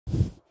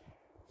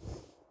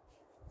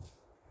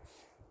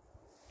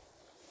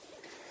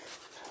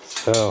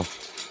So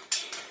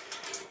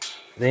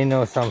they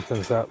know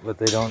something's up, but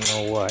they don't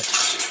know what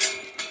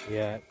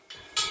yet.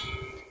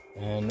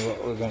 And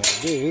what we're gonna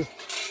do,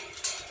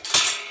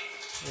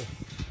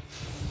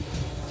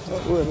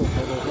 with a little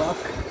bit of luck,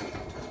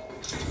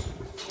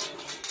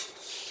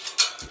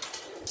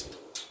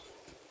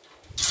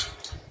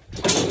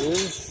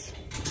 is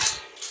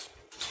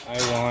I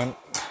want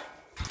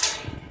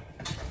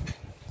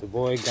the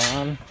boy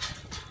gone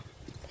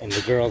and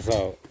the girls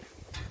out.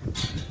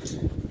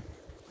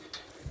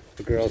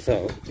 The girls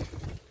out.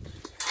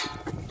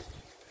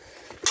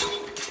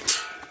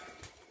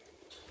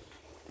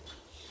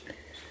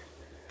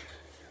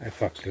 I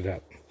fucked it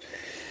up.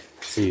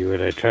 See,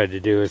 what I tried to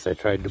do is I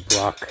tried to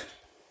block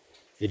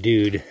the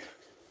dude.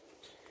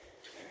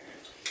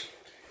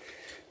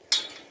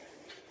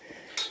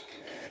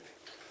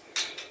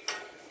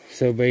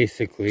 So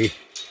basically,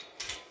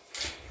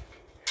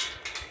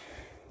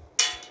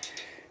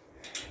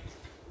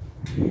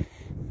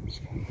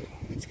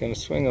 it's going to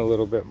swing a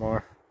little bit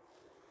more.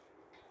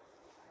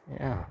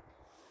 Yeah.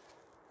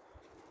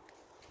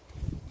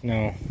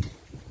 No.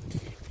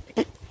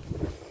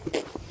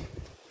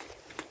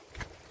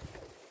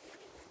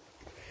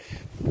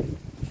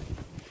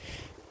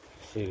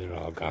 See, they're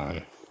all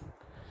gone.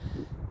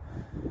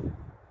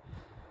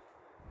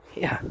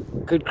 Yeah,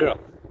 good girl.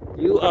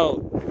 You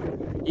out.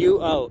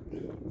 You out.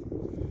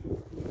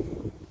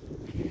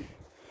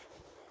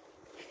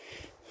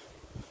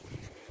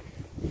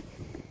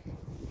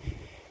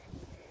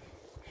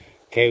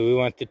 Okay, we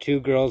want the two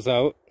girls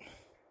out.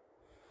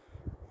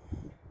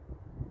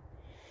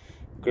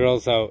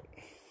 Girls out.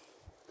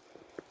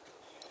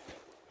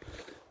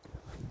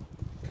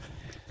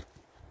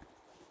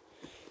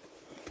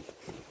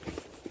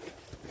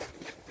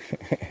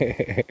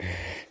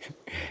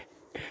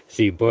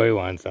 See, boy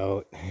wants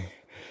out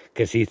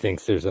because he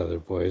thinks there's other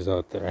boys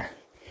out there.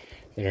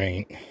 There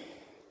ain't.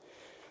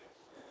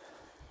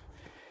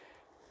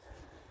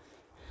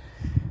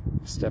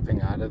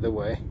 Stepping out of the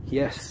way.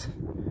 Yes.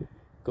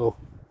 Go.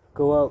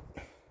 Go out.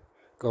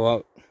 Go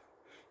out.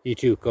 You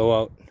two,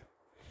 go out.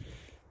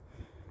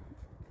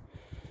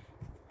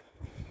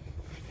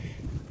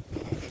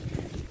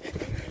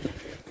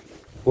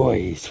 Boy,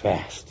 he's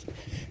fast.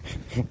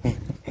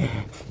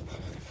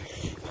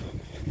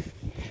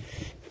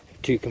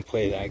 Two can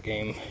play that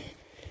game.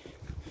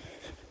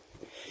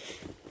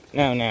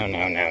 No, no,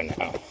 no, no,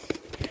 no.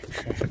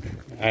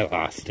 I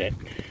lost it.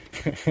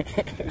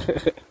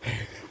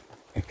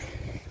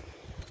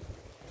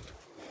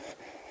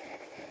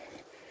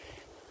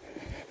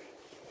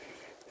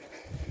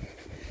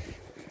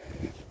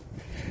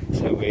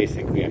 So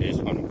basically, I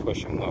just want to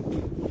push them up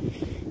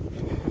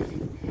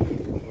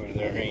where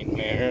there ain't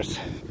mares.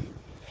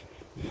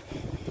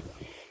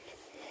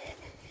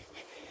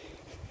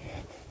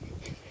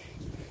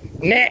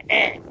 Nah.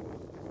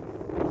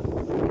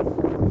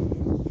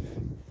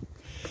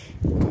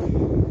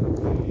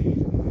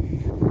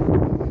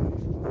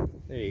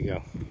 There you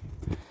go.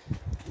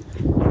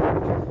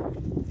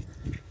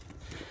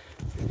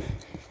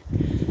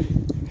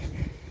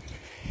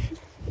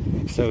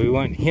 So we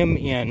want him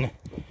in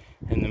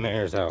and the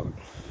mare's out.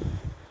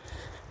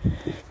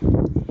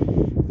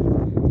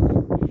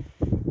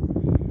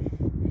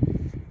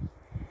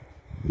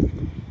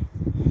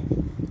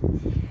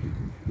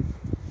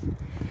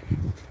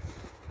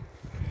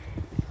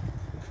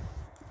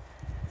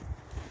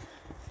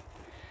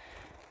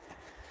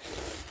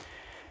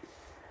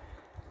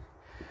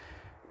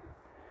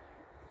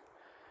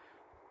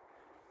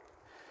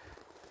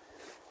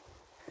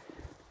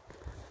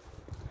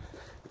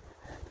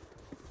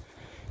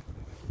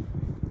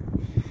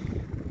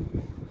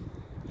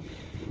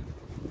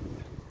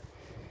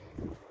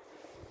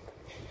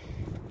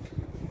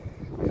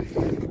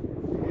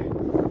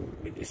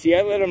 See,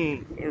 I let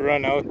them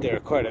run out there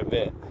quite a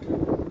bit.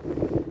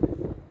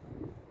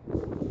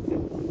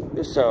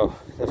 So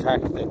the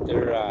fact that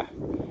they're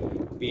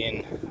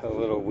being a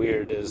little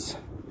weird is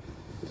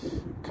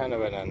kind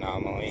of an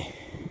anomaly.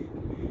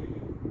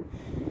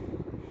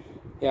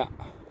 Yeah.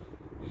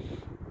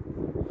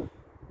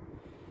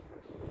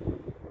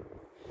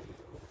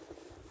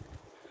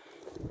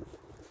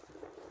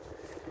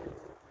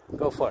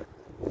 Go for it.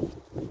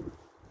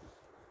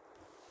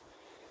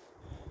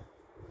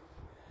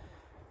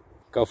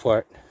 Go for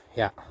it.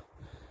 Yeah.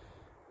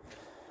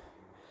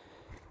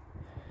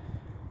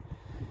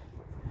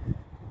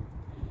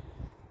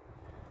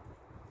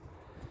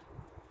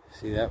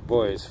 See, that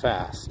boy is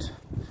fast.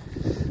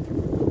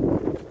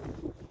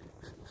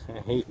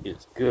 He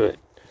is good.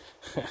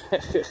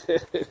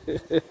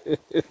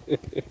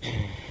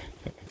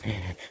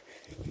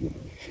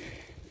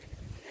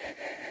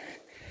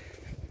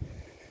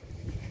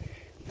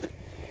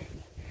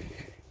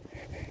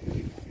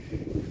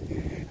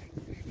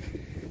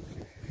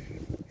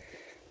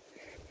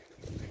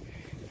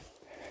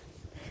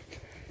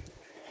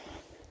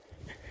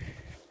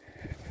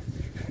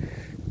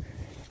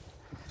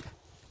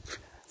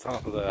 It's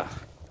all the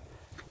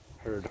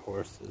herd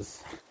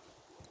horses.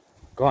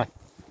 Go on.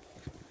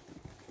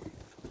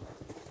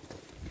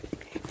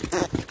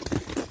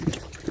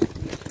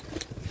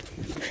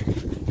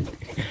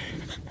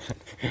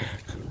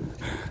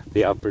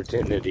 the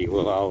opportunity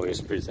will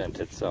always present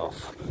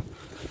itself.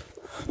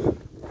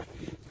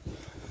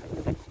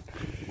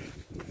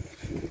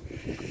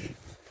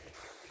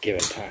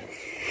 Given time.